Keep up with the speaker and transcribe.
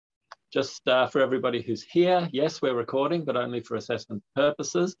Just for everybody who's here, yes, we're recording, but only for assessment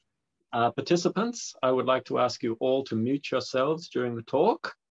purposes. Participants, I would like to ask you all to mute yourselves during the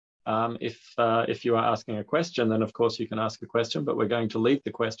talk. If you are asking a question, then of course you can ask a question, but we're going to leave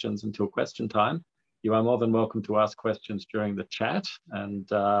the questions until question time. You are more than welcome to ask questions during the chat, and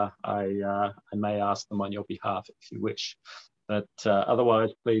I may ask them on your behalf if you wish. But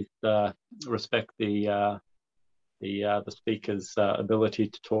otherwise, please respect the speaker's ability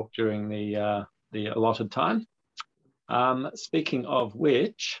to talk during the allotted time. Speaking of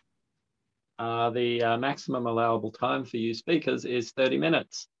which, the maximum allowable time for you speakers is 30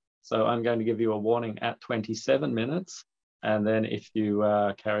 minutes. So I'm going to give you a warning at 27 minutes. And then if you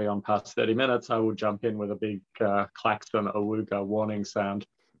carry on past 30 minutes, I will jump in with a big klaxon awooga warning sound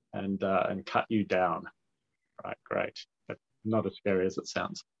and cut you down. Right, great. But not as scary as it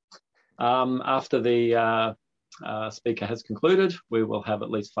sounds. After the speaker has concluded, we will have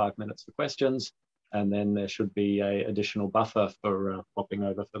at least 5 minutes for questions, and then there should be an additional buffer for popping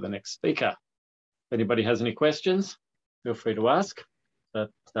over for the next speaker. If anybody has any questions, feel free to ask,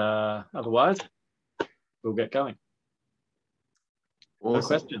 but otherwise, we'll get going. Awesome. No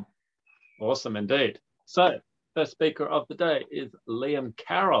question. Awesome indeed. So, first speaker of the day is Liam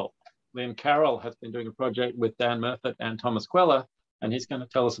Carroll. Liam Carroll has been doing a project with Dan Murfet and Thomas Quella, and he's going to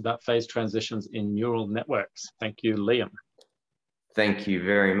tell us about phase transitions in neural networks. Thank you, Liam. Thank you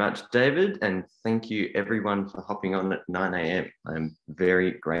very much, David, and thank you everyone for hopping on at 9 a.m. I'm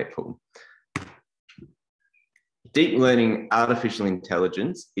very grateful. Deep learning artificial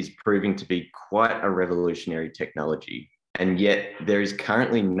intelligence is proving to be quite a revolutionary technology, and yet there is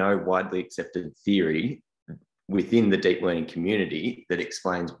currently no widely accepted theory within the deep learning community that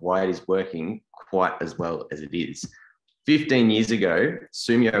explains why it is working quite as well as it is. 15 years ago,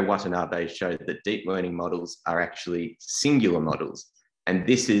 Sumio Watanabe showed that deep learning models are actually singular models, and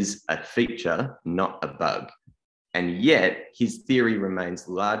this is a feature, not a bug. And yet, his theory remains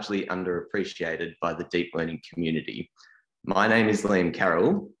largely underappreciated by the deep learning community. My name is Liam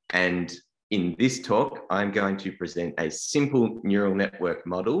Carroll, and in this talk, I'm going to present a simple neural network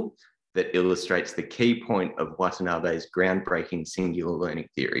model that illustrates the key point of Watanabe's groundbreaking singular learning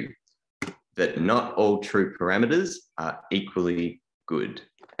theory, that not all true parameters are equally good.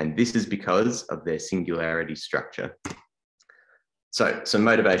 And this is because of their singularity structure. So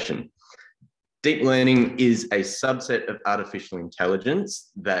motivation. Deep learning is a subset of artificial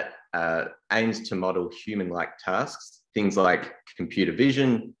intelligence that aims to model human-like tasks, things like computer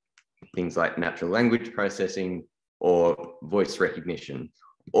vision, things like natural language processing or voice recognition,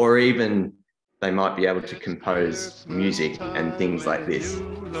 or even they might be able to compose music and things like this.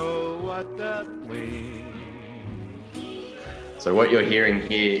 So what you're hearing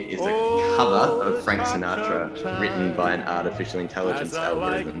here is a cover of Frank Sinatra written by an artificial intelligence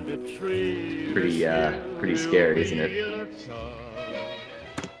algorithm. Pretty scary, isn't it?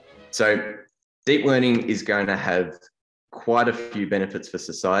 So deep learning is going to have quite a few benefits for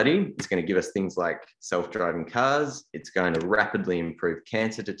society. It's going to give us things like self-driving cars. It's going to rapidly improve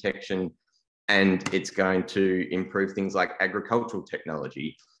cancer detection, and it's going to improve things like agricultural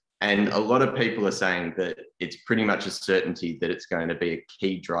technology. And a lot of people are saying that it's pretty much a certainty that it's going to be a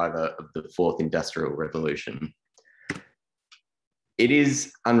key driver of the fourth industrial revolution. It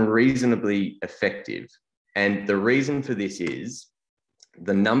is unreasonably effective. And the reason for this is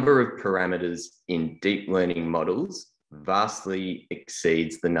the number of parameters in deep learning models vastly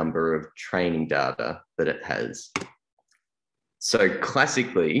exceeds the number of training data that it has. So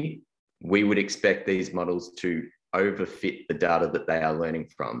classically, we would expect these models to overfit the data that they are learning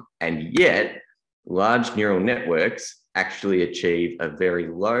from. And yet, large neural networks actually achieve a very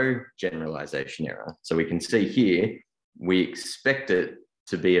low generalization error. So we can see here, we expect it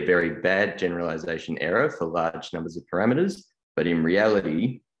to be a very bad generalization error for large numbers of parameters, but in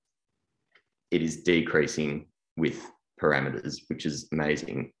reality, it is decreasing with parameters, which is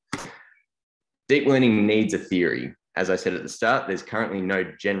amazing. Deep learning needs a theory. As I said at the start, there's currently no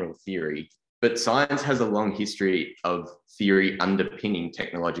general theory, but science has a long history of theory underpinning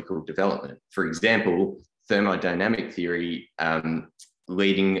technological development. For example, thermodynamic theory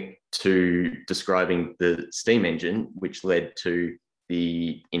leading to describing the steam engine, which led to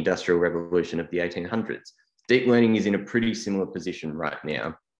the Industrial Revolution of the 1800s. Deep learning is in a pretty similar position right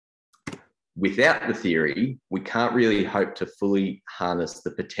now. Without the theory, we can't really hope to fully harness the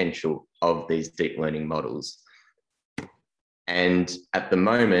potential of these deep learning models. And at the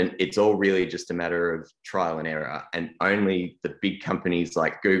moment, it's all really just a matter of trial and error. And only the big companies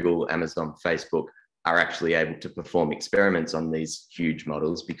like Google, Amazon, Facebook are actually able to perform experiments on these huge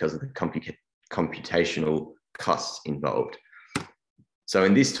models because of the computational costs involved. So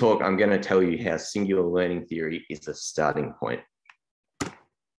in this talk, I'm going to tell you how singular learning theory is a starting point.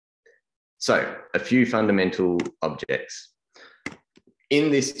 So a few fundamental objects. In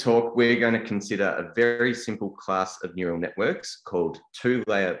this talk, we're going to consider a very simple class of neural networks called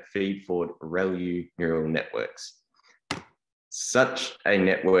two-layer feed-forward ReLU neural networks. Such a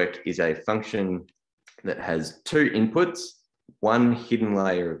network is a function that has two inputs, one hidden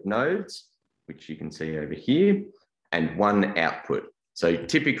layer of nodes, which you can see over here, and one output. So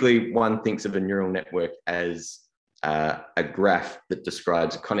typically one thinks of a neural network as a graph that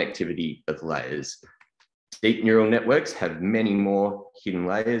describes connectivity of layers. Deep neural networks have many more hidden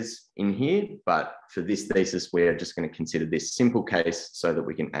layers in here, but for this thesis, we're just going to consider this simple case so that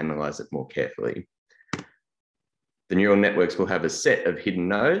we can analyze it more carefully. The neural networks will have a set of hidden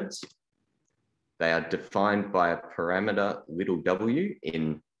nodes. They are defined by a parameter little w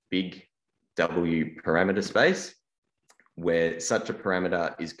in big W parameter space, where such a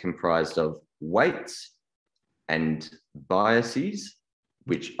parameter is comprised of weights and biases,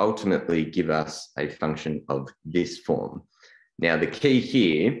 which ultimately give us a function of this form. Now, the key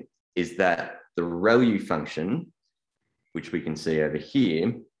here is that the ReLU function, which we can see over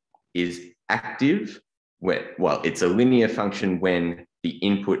here, is active. Well, it's a linear function when the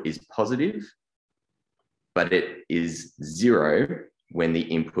input is positive, but it is zero when the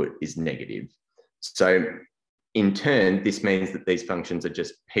input is negative. So in turn, this means that these functions are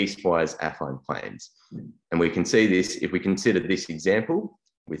just piecewise affine planes. And we can see this if we consider this example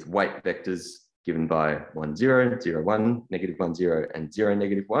with weight vectors given by 1, 0, 0, 1, negative 1, 0, and 0,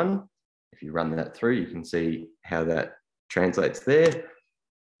 negative 1. If you run that through, you can see how that translates there.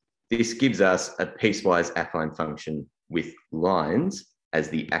 This gives us a piecewise affine function with lines as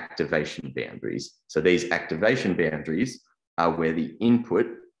the activation boundaries. So these activation boundaries are where the input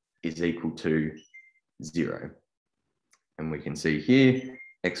is equal to 0. And we can see here,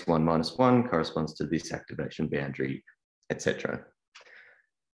 x1 minus 1 corresponds to this activation boundary, etc.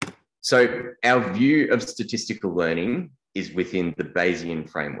 So our view of statistical learning is within the Bayesian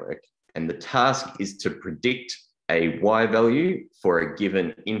framework, and the task is to predict a y value for a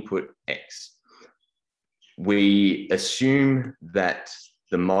given input x. We assume that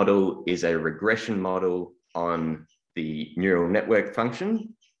the model is a regression model on the neural network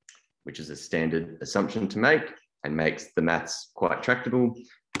function, which is a standard assumption to make and makes the maths quite tractable.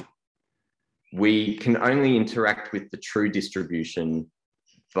 We can only interact with the true distribution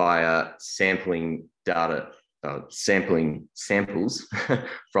via sampling data, sampling samples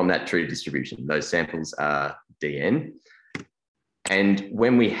from that true distribution. Those samples are dn. And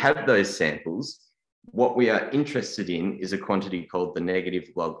when we have those samples, what we are interested in is a quantity called the negative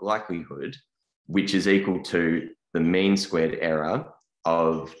log likelihood, which is equal to the mean squared error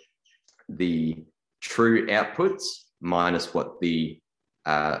of the true outputs minus what the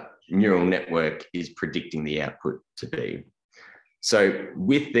neural network is predicting the output to be. So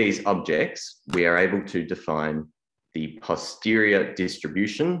with these objects, we are able to define the posterior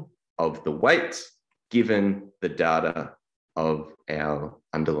distribution of the weights given the data of our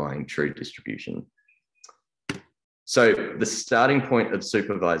underlying true distribution. So the starting point of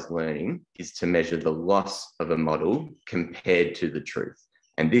supervised learning is to measure the loss of a model compared to the truth.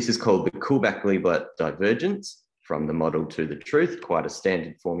 And this is called the Kullback-Leibler divergence from the model to the truth, quite a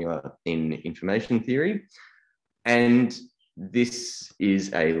standard formula in information theory. And this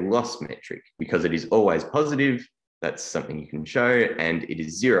is a loss metric because it is always positive. That's something you can show. And it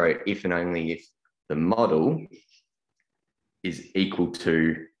is 0 if and only if the model is equal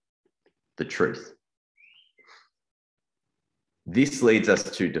to the truth. This leads us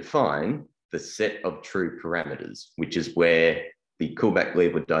to define the set of true parameters, which is where the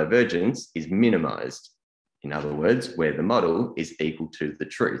Kullback-Leibler divergence is minimized. In other words, where the model is equal to the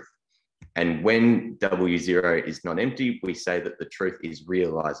truth. And when W0 is not empty, we say that the truth is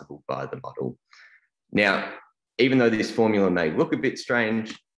realizable by the model. Now, even though this formula may look a bit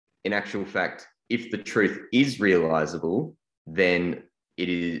strange, in actual fact, if the truth is realizable, then it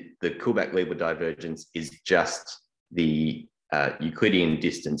is the Kullback-Leibler divergence is just the Euclidean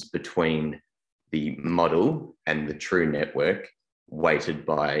distance between the model and the true network weighted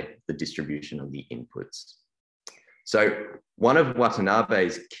by the distribution of the inputs. So one of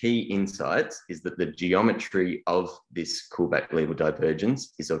Watanabe's key insights is that the geometry of this Kullback-Leibler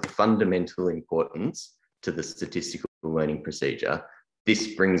divergence is of fundamental importance to the statistical learning procedure.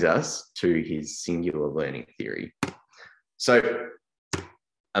 This brings us to his singular learning theory. So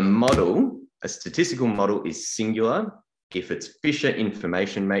a statistical model is singular if its Fisher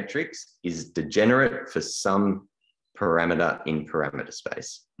information matrix is degenerate for some parameter in parameter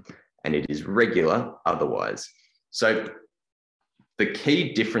space, and it is regular otherwise. So the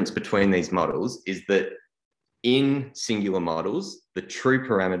key difference between these models is that in singular models, the true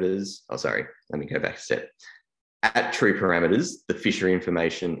parameters, oh, sorry, let me go back a step. At true parameters, the Fisher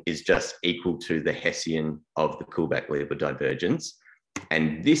information is just equal to the Hessian of the Kullback-Leibler divergence.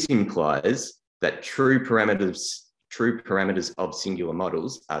 And this implies that true parameters of singular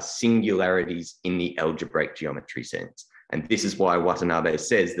models are singularities in the algebraic geometry sense. And this is why Watanabe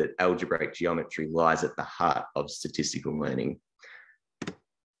says that algebraic geometry lies at the heart of statistical learning.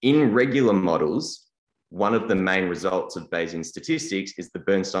 In regular models, one of the main results of Bayesian statistics is the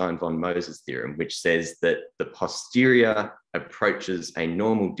Bernstein-von Moses theorem, which says that the posterior approaches a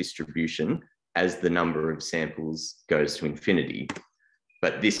normal distribution as the number of samples goes to infinity.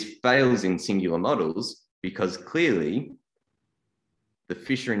 But this fails in singular models because clearly the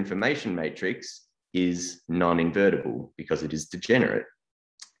Fisher information matrix is non-invertible because it is degenerate.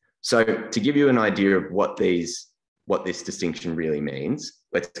 So to give you an idea of what this distinction really means,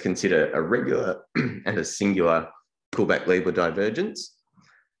 let's consider a regular and a singular Kullback-Leibler divergence.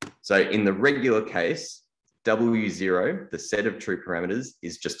 So in the regular case, W0, the set of true parameters,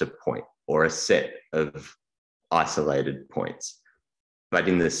 is just a point or a set of isolated points. But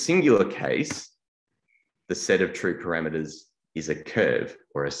in the singular case, the set of true parameters is a curve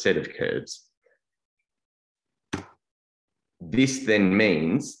or a set of curves. This then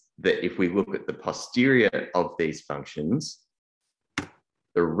means that if we look at the posterior of these functions,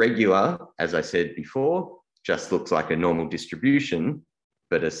 the regular, as I said before, just looks like a normal distribution,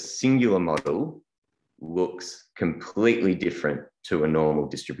 but a singular model looks completely different to a normal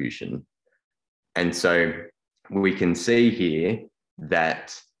distribution. And so we can see here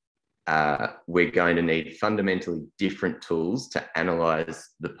that we're going to need fundamentally different tools to analyze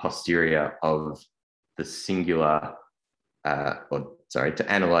the posterior of the singular, to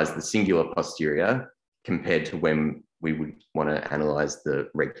analyze the singular posterior compared to when we would want to analyze the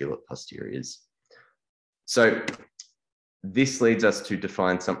regular posteriors. So this leads us to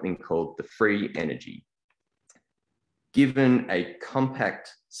define something called the free energy. Given a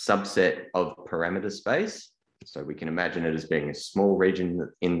compact subset of parameter space, so we can imagine it as being a small region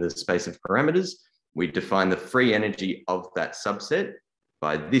in the space of parameters, we define the free energy of that subset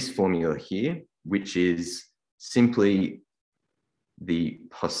by this formula here, which is simply the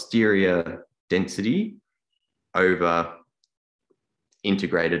posterior density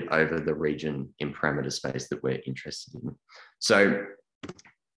integrated over the region in parameter space that we're interested in. So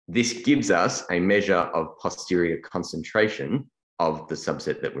this gives us a measure of posterior concentration of the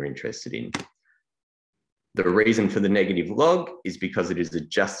subset that we're interested in. The reason for the negative log is because it is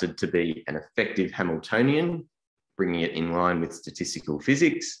adjusted to be an effective Hamiltonian, bringing it in line with statistical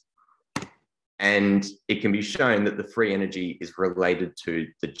physics. And it can be shown that the free energy is related to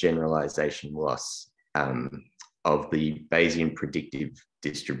the generalization loss of the Bayesian predictive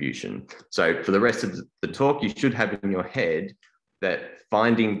distribution. So for the rest of the talk, you should have in your head that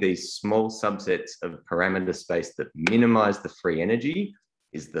finding these small subsets of parameter space that minimize the free energy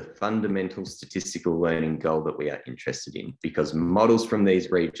is the fundamental statistical learning goal that we are interested in, because models from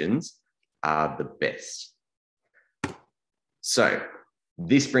these regions are the best. So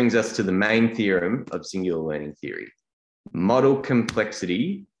this brings us to the main theorem of singular learning theory. Model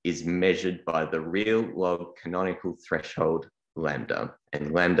complexity is measured by the real log canonical threshold lambda,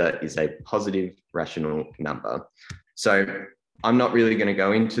 and lambda is a positive rational number. So I'm not really going to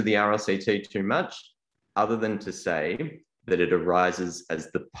go into the RLCT too much, other than to say that it arises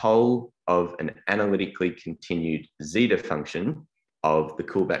as the pole of an analytically continued zeta function of the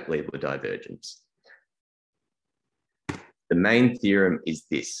Kullback-Leibler divergence. The main theorem is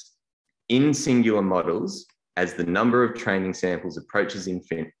this: in singular models, as the number of training samples approaches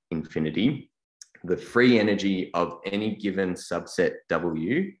infinity, the free energy of any given subset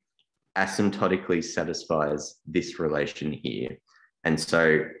W asymptotically satisfies this relation here. And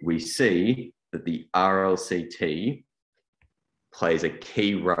so we see that the RLCT plays a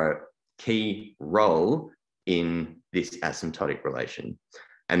key role in this asymptotic relation.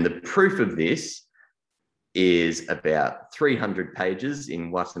 And the proof of this is about 300 pages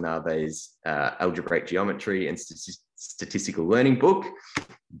in Watanabe's algebraic geometry and statistical learning book.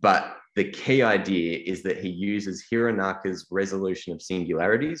 But the key idea is that he uses Hironaka's resolution of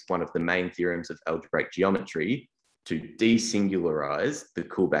singularities, one of the main theorems of algebraic geometry, to desingularize the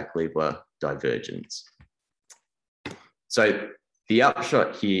Kullback-Leibler divergence. So the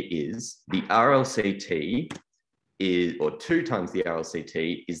upshot here is the RLCT is, or 2 times the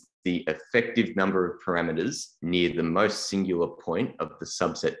RLCT is the effective number of parameters near the most singular point of the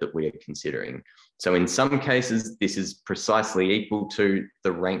subset that we are considering. So in some cases, this is precisely equal to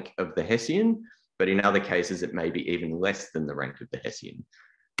the rank of the Hessian, but in other cases, it may be even less than the rank of the Hessian.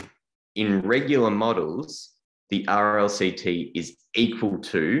 In regular models, the RLCT is equal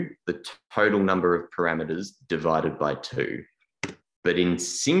to the total number of parameters divided by 2. But in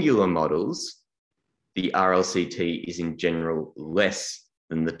singular models, the RLCT is in general less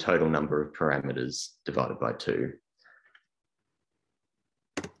than the total number of parameters divided by 2.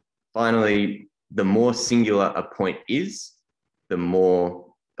 Finally, the more singular a point is,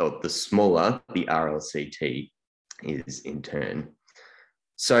 the smaller the RLCT is in turn.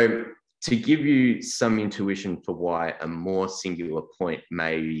 So to give you some intuition for why a more singular point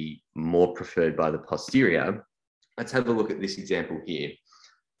may be more preferred by the posterior, let's have a look at this example here.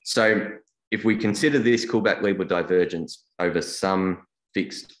 So if we consider this Kullback-Leibler divergence over some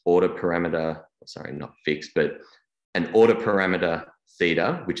fixed order parameter, sorry, not fixed, but an order parameter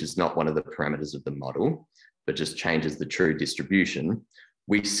theta, which is not one of the parameters of the model, but just changes the true distribution,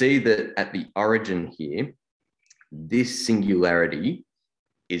 we see that at the origin here, this singularity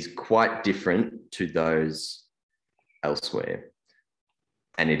is quite different to those elsewhere.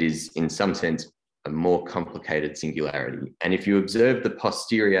 And it is, in some sense, a more complicated singularity. And if you observe the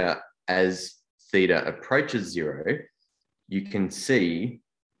posterior as theta approaches 0, you can see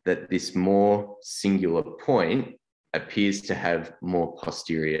that this more singular point appears to have more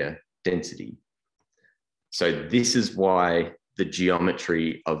posterior density. So this is why the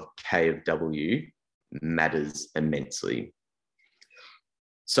geometry of K of W matters immensely.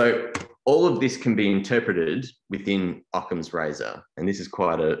 So all of this can be interpreted within Occam's razor, and this is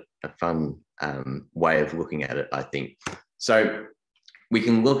quite a fun way of looking at it, I think. So we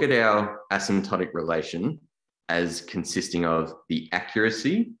can look at our asymptotic relation as consisting of the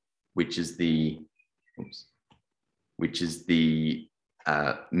accuracy, which is the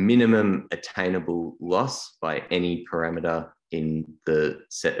minimum attainable loss by any parameter in the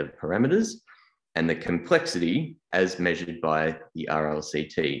set of parameters, and the complexity as measured by the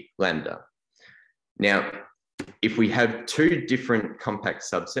RLCT, lambda. Now, if we have two different compact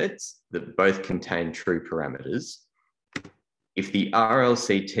subsets that both contain true parameters, if the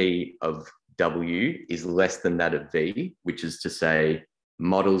RLCT of W is less than that of V, which is to say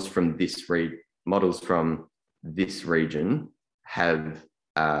models from this region have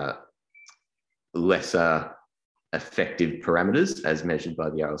lesser effective parameters as measured by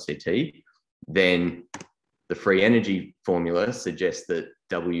the RLCT, then the free energy formula suggests that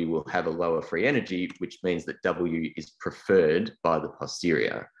W will have a lower free energy, which means that W is preferred by the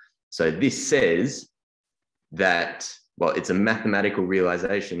posterior. So this says that, well, it's a mathematical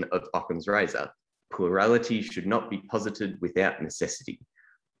realization of Occam's razor. Plurality should not be posited without necessity,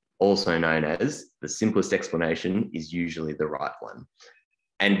 also known as the simplest explanation is usually the right one.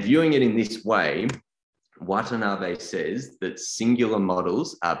 And viewing it in this way, Watanabe says that singular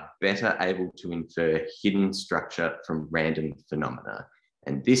models are better able to infer hidden structure from random phenomena.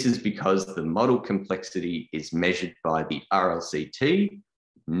 And this is because the model complexity is measured by the RLCT,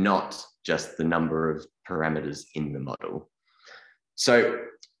 not just the number of parameters in the model. So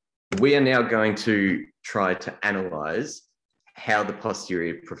we are now going to try to analyze how the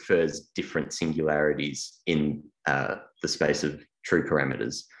posterior prefers different singularities in the space of true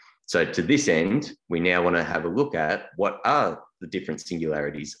parameters. So to this end, we now want to have a look at what are the different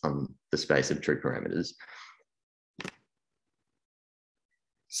singularities on the space of true parameters.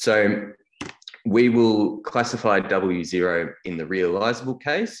 So we will classify W0 in the realizable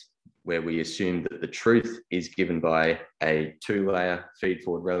case, where we assume that the truth is given by a two-layer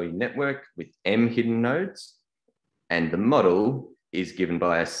feed-forward ReLU network with M hidden nodes, and the model is given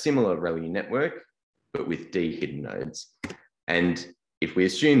by a similar ReLU network, but with D hidden nodes. And if we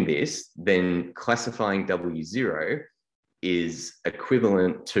assume this, then classifying W0 is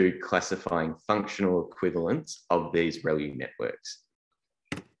equivalent to classifying functional equivalents of these ReLU networks.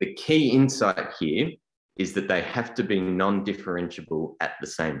 The key insight here is that they have to be non-differentiable at the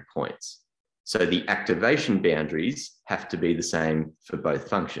same points. So the activation boundaries have to be the same for both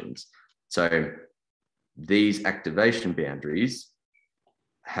functions. So these activation boundaries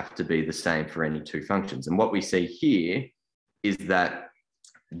have to be the same for any two functions. And what we see here is that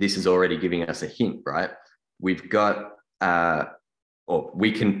this is already giving us a hint, right? We've got, or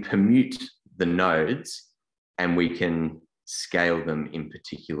we can permute the nodes and we can scale them in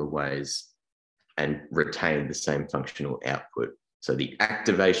particular ways and retain the same functional output. So the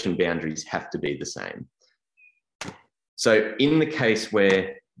activation boundaries have to be the same. So in the case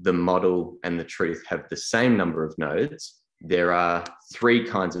where the model and the truth have the same number of nodes, there are three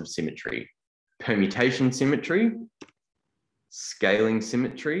kinds of symmetry: permutation symmetry, scaling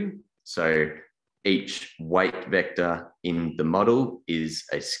symmetry. So each weight vector in the model is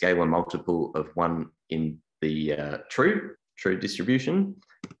a scalar multiple of 1 in the true distribution,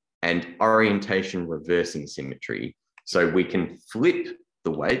 and orientation reversing symmetry. So we can flip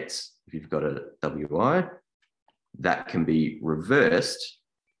the weights. If you've got a WI, that can be reversed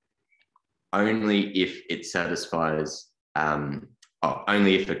only if it satisfies,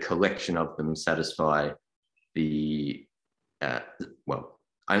 only if a collection of them satisfy the,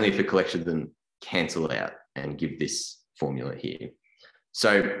 only if a collection of them cancel out and give this formula here.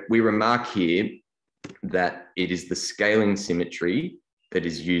 So we remark here that it is the scaling symmetry that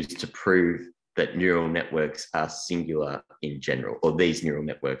is used to prove that neural networks are singular in general, or these neural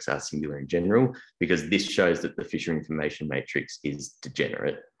networks are singular in general, because this shows that the Fisher information matrix is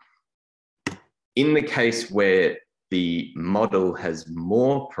degenerate. In the case where the model has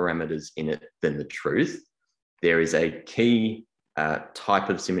more parameters in it than the truth, there is a key type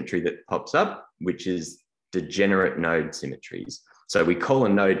of symmetry that pops up, which is degenerate node symmetries. So we call a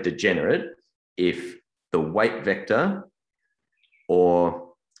node degenerate if the weight vector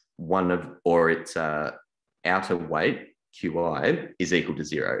or its outer weight, QI, is equal to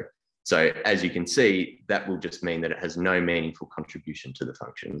 0. So as you can see, that will just mean that it has no meaningful contribution to the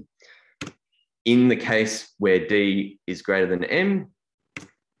function. In the case where D is greater than M,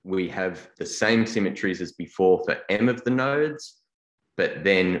 we have the same symmetries as before for M of the nodes, but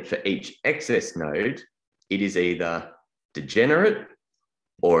then for each excess node, it is either degenerate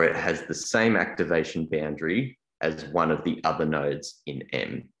or it has the same activation boundary as one of the other nodes in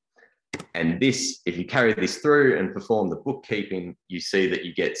M. And this, if you carry this through and perform the bookkeeping, you see that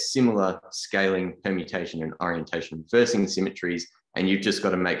you get similar scaling, permutation, and orientation reversing symmetries, and you've just got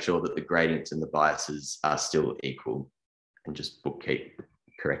to make sure that the gradients and the biases are still equal and just bookkeep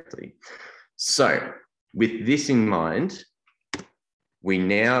correctly. So with this in mind, we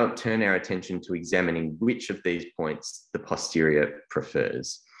now turn our attention to examining which of these points the posterior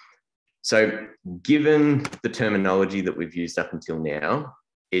prefers. So given the terminology that we've used up until now,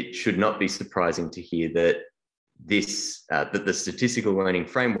 it should not be surprising to hear that that the statistical learning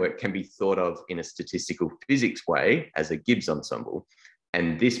framework can be thought of in a statistical physics way as a Gibbs ensemble.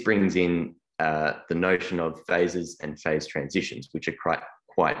 And this brings in the notion of phases and phase transitions, which are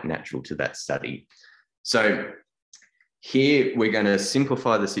quite natural to that study. So here we're going to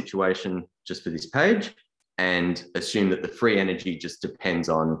simplify the situation just for this page and assume that the free energy just depends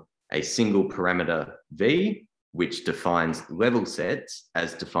on a single parameter V, which defines level sets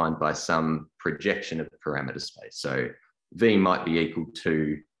as defined by some projection of parameter space. So V might be equal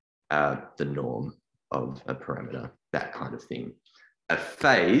to the norm of a parameter, that kind of thing. A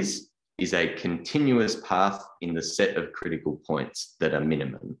phase is a continuous path in the set of critical points that are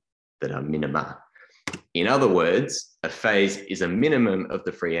minima. In other words, a phase is a minimum of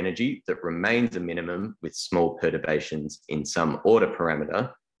the free energy that remains a minimum with small perturbations in some order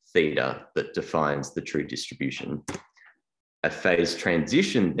parameter, theta, that defines the true distribution. A phase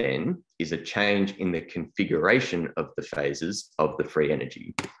transition then is a change in the configuration of the phases of the free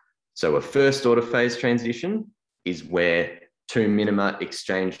energy. So a first order phase transition is where two minima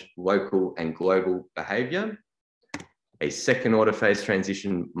exchange local and global behavior. A second order phase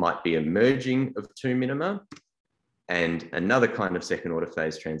transition might be a merging of two minima. And another kind of second order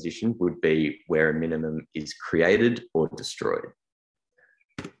phase transition would be where a minimum is created or destroyed.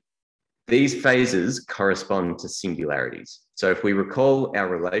 These phases correspond to singularities. So if we recall our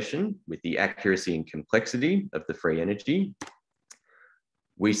relation with the accuracy and complexity of the free energy,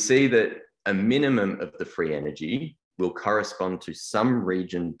 we see that a minimum of the free energy will correspond to some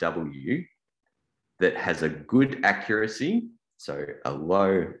region W that has a good accuracy, so a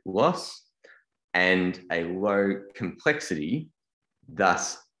low loss, and a low complexity.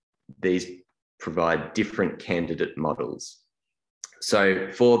 Thus, these provide different candidate models. So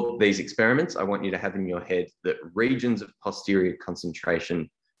for these experiments, I want you to have in your head that regions of posterior concentration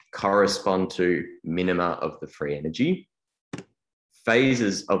correspond to minima of the free energy.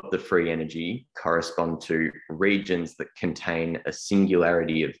 Phases of the free energy correspond to regions that contain a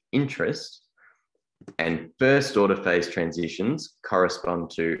singularity of interest. And first order phase transitions correspond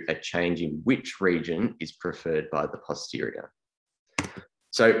to a change in which region is preferred by the posterior.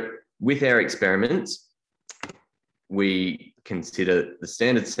 So with our experiments, we consider the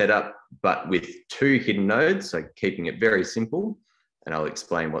standard setup, but with two hidden nodes, so keeping it very simple, and I'll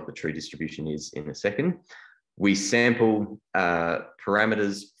explain what the true distribution is in a second. We sample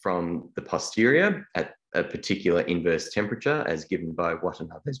parameters from the posterior at a particular inverse temperature as given by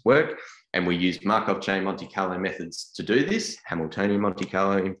Watanabe's work, and we use Markov chain Monte Carlo methods to do this, Hamiltonian Monte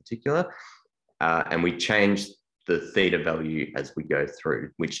Carlo in particular, and we change the theta value as we go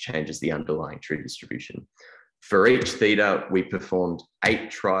through, which changes the underlying true distribution. For each theta, we performed 8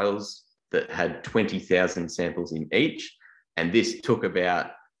 trials that had 20,000 samples in each, and this took about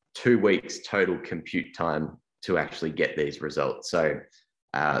 2 weeks total compute time to actually get these results. So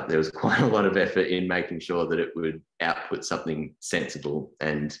there was quite a lot of effort in making sure that it would output something sensible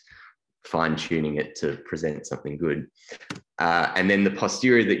and fine-tuning it to present something good. And then the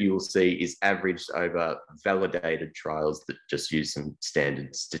posterior that you will see is averaged over validated trials that just use some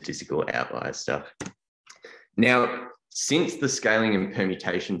standard statistical outlier stuff. Now, since the scaling and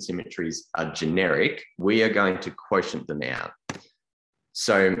permutation symmetries are generic, we are going to quotient them out.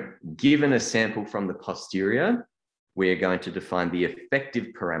 So given a sample from the posterior, we are going to define the effective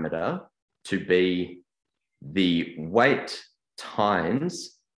parameter to be the weight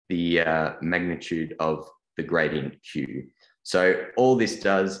times the magnitude of the gradient Q. So all this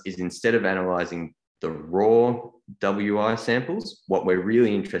does is, instead of analyzing the raw WI samples, what we're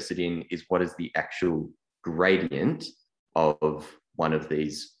really interested in is what is the actual gradient of one of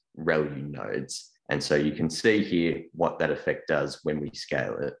these ReLU nodes. And so you can see here what that effect does when we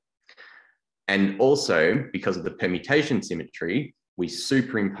scale it. And also, because of the permutation symmetry, we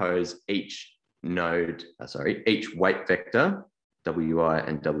superimpose each each weight vector, WI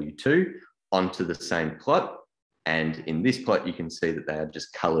and W2, onto the same plot. And in this plot, you can see that they are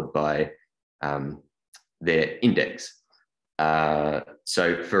just colored by their index.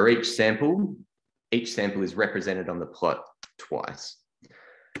 So for each sample is represented on the plot twice.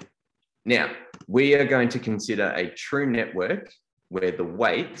 Now, we are going to consider a true network where the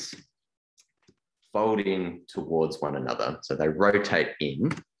weights fold in towards one another. So they rotate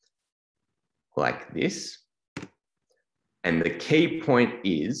in like this. And the key point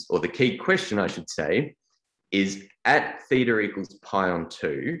is, or the key question I should say, is at theta equals pi on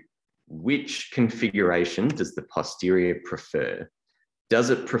 2, which configuration does the posterior prefer? Does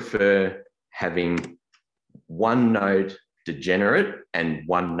it prefer having one node degenerate and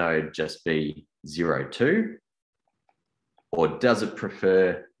one node just be 0, 2? Or does it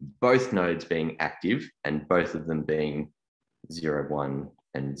prefer both nodes being active and both of them being 0, 1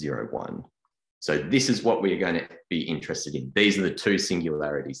 and 0, 1? So this is what we're going to be interested in. These are the 2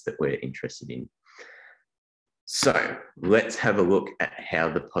 singularities that we're interested in. So let's have a look at how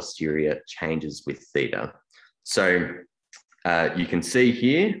the posterior changes with theta. So you can see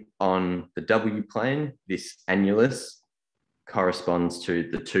here on the W plane, this annulus corresponds to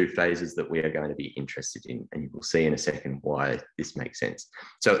the 2 phases that we are going to be interested in. And you will see in a second why this makes sense.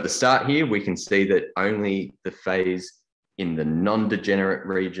 So at the start here, we can see that only the phase in the non-degenerate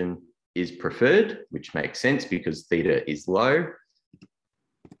region is preferred, which makes sense because theta is low.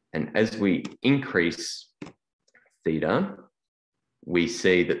 And as we increase theta, we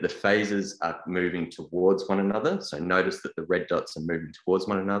see that the phases are moving towards one another. So notice that the red dots are moving towards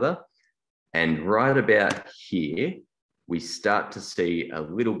one another. And right about here, we start to see a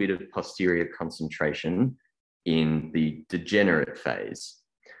little bit of posterior concentration in the degenerate phase.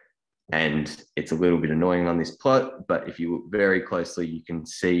 And it's a little bit annoying on this plot, but if you look very closely, you can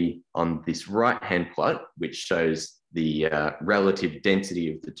see on this right-hand plot, which shows the relative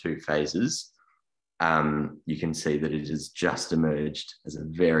density of the 2 phases, you can see that it has just emerged as a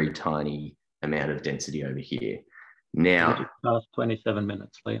very tiny amount of density over here. Now, past 27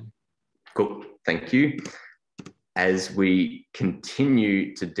 minutes, Liam. Cool, thank you. As we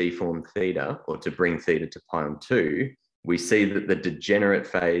continue to deform theta, or to bring theta to pi on 2, we see that the degenerate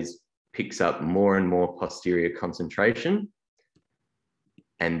phase picks up more and more posterior concentration.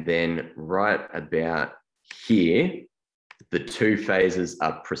 And then right about here, the 2 phases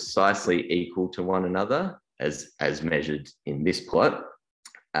are precisely equal to one another as measured in this plot.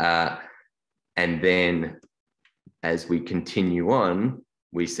 And then as we continue on,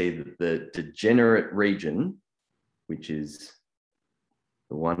 we see that the degenerate region, which is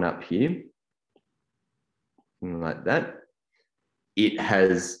the one up here, like that, it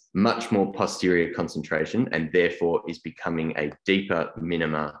has much more posterior concentration and therefore is becoming a deeper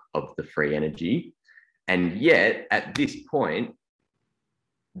minima of the free energy. And yet at this point,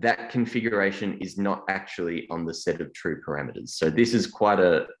 that configuration is not actually on the set of true parameters. So this is quite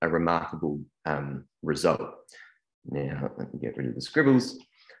a remarkable result. Now, let me get rid of the scribbles.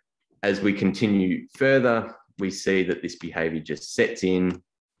 As we continue further, we see that this behavior just sets in.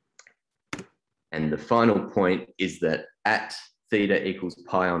 And the final point is that at theta equals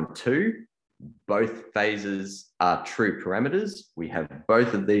pi on 2, both phases are true parameters. We have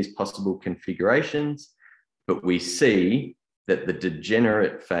both of these possible configurations, but we see that the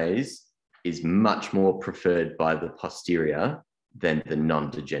degenerate phase is much more preferred by the posterior than the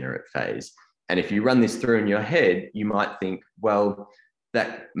non-degenerate phase. And if you run this through in your head, you might think, well,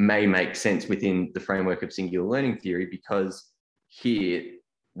 that may make sense within the framework of singular learning theory, because here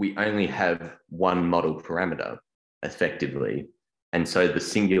we only have one model parameter effectively. And so the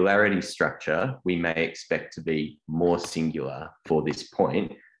singularity structure, we may expect to be more singular for this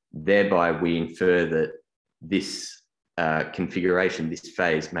point. Thereby, we infer that this configuration, this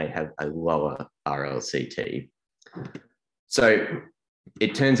phase may have a lower RLCT. So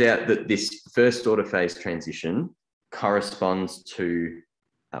it turns out that this first order phase transition corresponds to,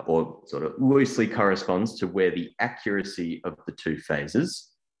 or sort of loosely corresponds to, where the accuracy of the two phases,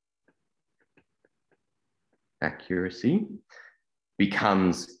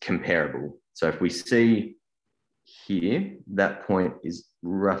 becomes comparable. So if we see here, that point is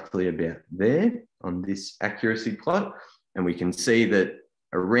roughly about there on this accuracy plot. And we can see that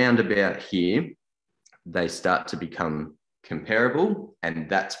around about here, they start to become comparable. And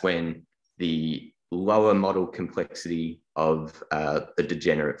that's when the lower model complexity of the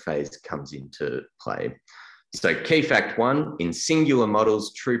degenerate phase comes into play. So key fact one, in singular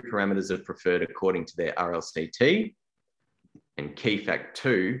models, true parameters are preferred according to their RLCT. And key fact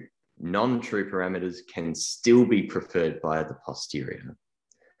two, non-true parameters can still be preferred by the posterior.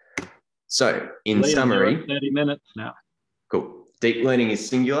 So in summary, 30 minutes now. Cool. Deep learning is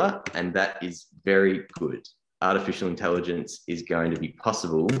singular, and that is very good. Artificial intelligence is going to be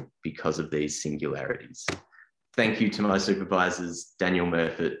possible because of these singularities. Thank you to my supervisors, Daniel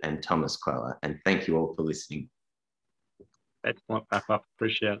Murfet and Thomas Quella, and thank you all for listening. Excellent wrap up.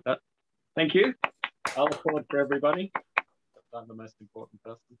 Appreciate that. Thank you. I'll applaud for everybody. I'm the most important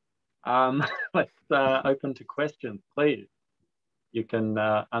person. Let's open to questions, please. You can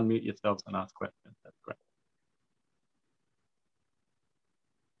unmute yourselves and ask questions. That's great.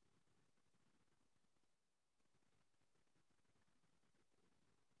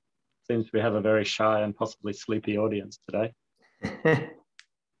 Seems we have a very shy and possibly sleepy audience today.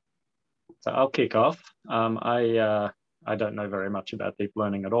 So I'll kick off. I don't know very much about deep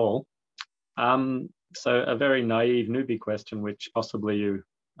learning at all. So a very naive newbie question, which possibly you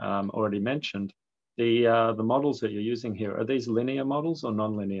already mentioned. The models that you're using here, are these linear models or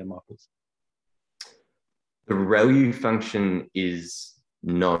non-linear models? The ReLU function is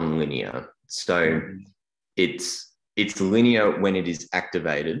non-linear. So it's linear when it is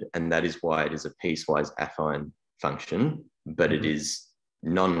activated, and that is why it is a piecewise affine function, but it is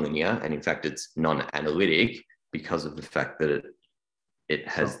non-linear, and in fact it's non-analytic because of the fact that it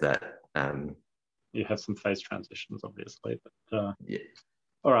has that you have some phase transitions, obviously, but yeah.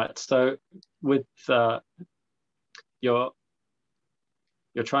 All right, so with you're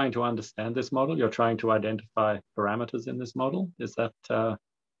trying to understand this model, you're trying to identify parameters in this model, is that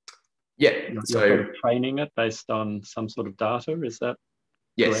yeah, you're sort of training it based on some sort of data, is that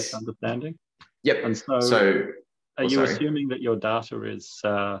correct understanding? Yep. And so are you assuming that your data is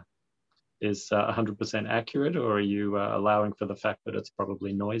 100% accurate, or are you allowing for the fact that it's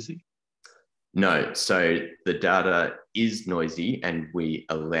probably noisy? No, so the data is noisy, and we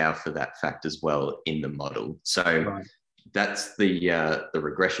allow for that fact as well in the model. So that's the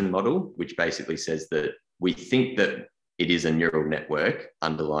regression model, which basically says that we think that it is a neural network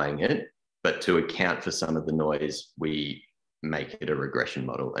underlying it, but to account for some of the noise, we make it a regression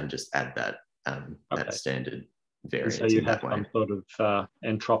model and just add that that standard variance. And so you have some sort of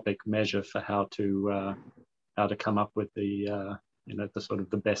entropic measure for how to come up with the the sort of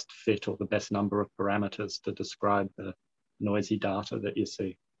the best fit or the best number of parameters to describe the noisy data that you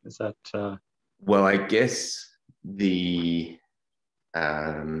see. Is that? Well, I guess the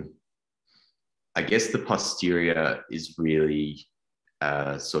posterior is really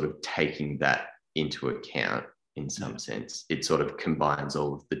sort of taking that into account in some sense. It sort of combines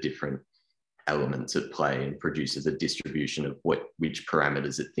all of the different elements at play and produces a distribution of which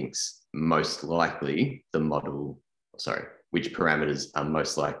parameters it thinks most likely the model, which parameters are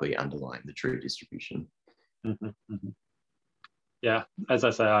most likely underlying the true distribution. Yeah, as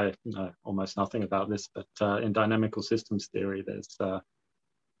I say, I know almost nothing about this, but in dynamical systems theory, there's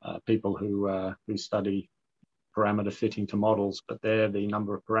people who study parameter fitting to models, but there the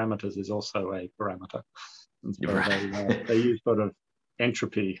number of parameters is also a parameter. And so they use sort of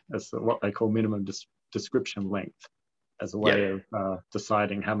entropy as what they call minimum description length as a way of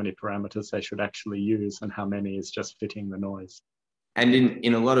deciding how many parameters they should actually use and how many is just fitting the noise. And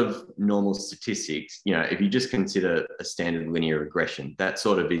in a lot of normal statistics, if you just consider a standard linear regression, that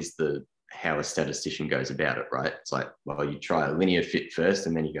sort of is how a statistician goes about it, right? It's like, well, you try a linear fit first,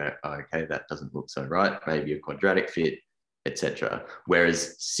 and then you go, oh, okay, that doesn't look so right. Maybe a quadratic fit, etc.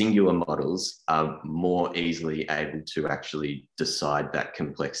 Whereas singular models are more easily able to actually decide that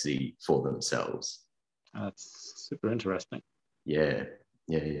complexity for themselves. That's super interesting. Yeah.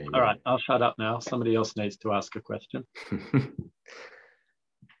 All right, I'll shut up now. Somebody else needs to ask a question.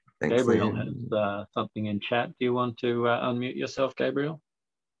 Thanks, Gabriel Liam. has something in chat. Do you want to unmute yourself, Gabriel?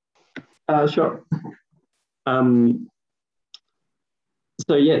 Sure.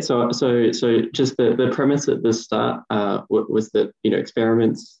 So just the premise at the start was that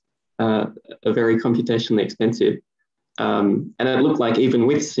experiments are very computationally expensive, and it looked like even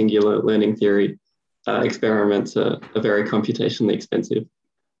with singular learning theory, experiments are very computationally expensive.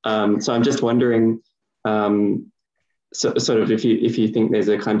 So I'm just wondering, sort of if you think there's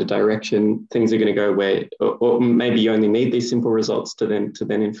a kind of direction things are going to go where, or maybe you only need these simple results to then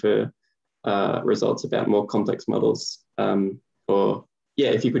infer results about more complex models, or yeah,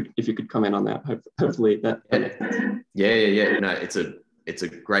 if you could comment on that, hopefully that makes sense. Yeah. No, it's a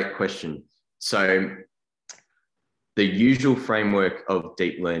great question. So the usual framework of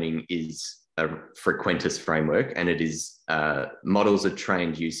deep learning is a frequentist framework, and it is models are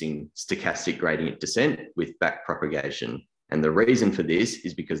trained using stochastic gradient descent with back propagation. And the reason for this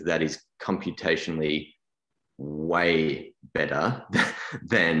is because that is computationally way better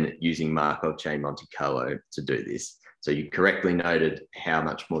than using Markov chain Monte Carlo to do this. So you correctly noted how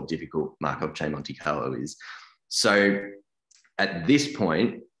much more difficult Markov chain Monte Carlo is. So at this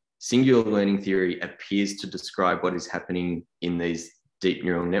point, singular learning theory appears to describe what is happening in these deep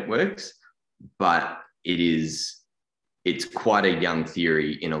neural networks, but it's quite a young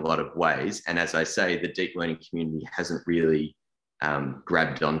theory in a lot of ways. And as I say, the deep learning community hasn't really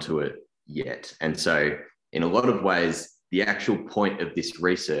grabbed onto it yet. And so in a lot of ways, the actual point of this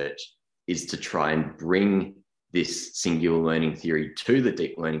research is to try and bring this singular learning theory to the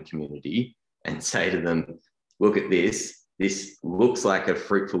deep learning community and say to them, look at this. This looks like a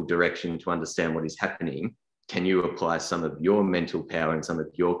fruitful direction to understand what is happening. Can you apply some of your mental power and some of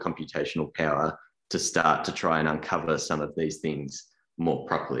your computational power to start to try and uncover some of these things more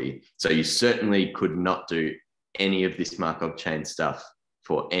properly? So you certainly could not do any of this Markov chain stuff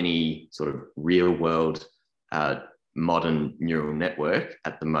for any sort of real world modern neural network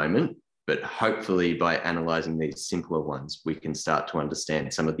at the moment. But hopefully by analysing these simpler ones, we can start to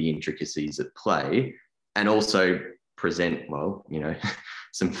understand some of the intricacies at play and also present, well,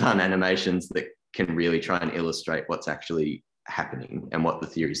 some fun animations that can really try and illustrate what's actually happening and what the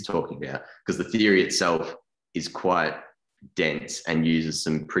theory is talking about. Because the theory itself is quite dense and uses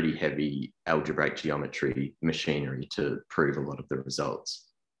some pretty heavy algebraic geometry machinery to prove a lot of the results.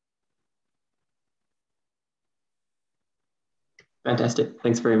 Fantastic.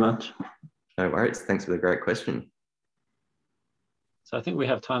 Thanks very much. No worries. Thanks for the great question. So I think we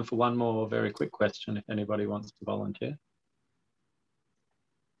have time for one more very quick question if anybody wants to volunteer.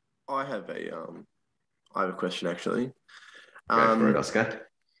 I have a question actually. Go for it, Oscar.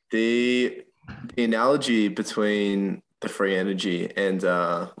 The analogy between the free energy and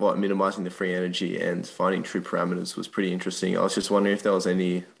minimizing the free energy and finding true parameters was pretty interesting. I was just wondering if there was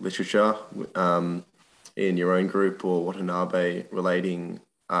any literature in your own group or Watanabe relating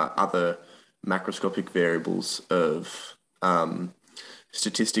other macroscopic variables of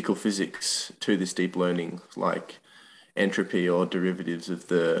statistical physics to this deep learning, like entropy or derivatives of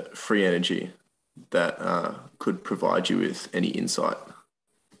the free energy that could provide you with any insight?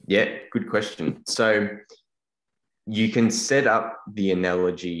 Yeah, good question. So you can set up the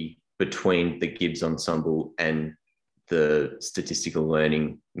analogy between the Gibbs ensemble and the statistical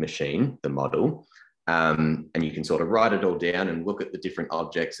learning machine, the model, and you can sort of write it all down and look at the different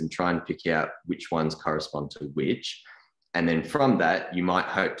objects and try and pick out which ones correspond to which. And then from that, you might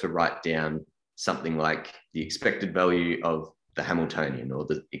hope to write down something like the expected value of the Hamiltonian or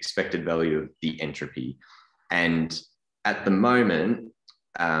the expected value of the entropy. And at the moment,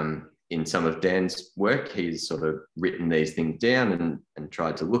 in some of Dan's work, he's sort of written these things down and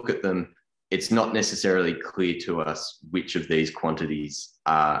tried to look at them. It's not necessarily clear to us which of these quantities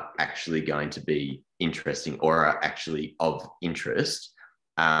are actually going to be interesting or are actually of interest.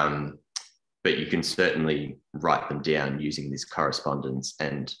 But you can certainly write them down using this correspondence,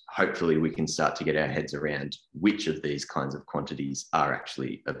 and hopefully we can start to get our heads around which of these kinds of quantities are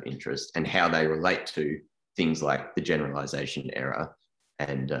actually of interest and how they relate to things like the generalization error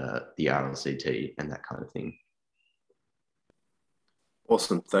and the RLCT and that kind of thing.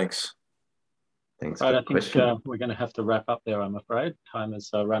 Awesome, thanks. Thanks. Right, I think we're going to have to wrap up there, I'm afraid. Time is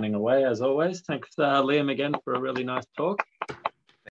running away as always. Thanks, Liam, again for a really nice talk.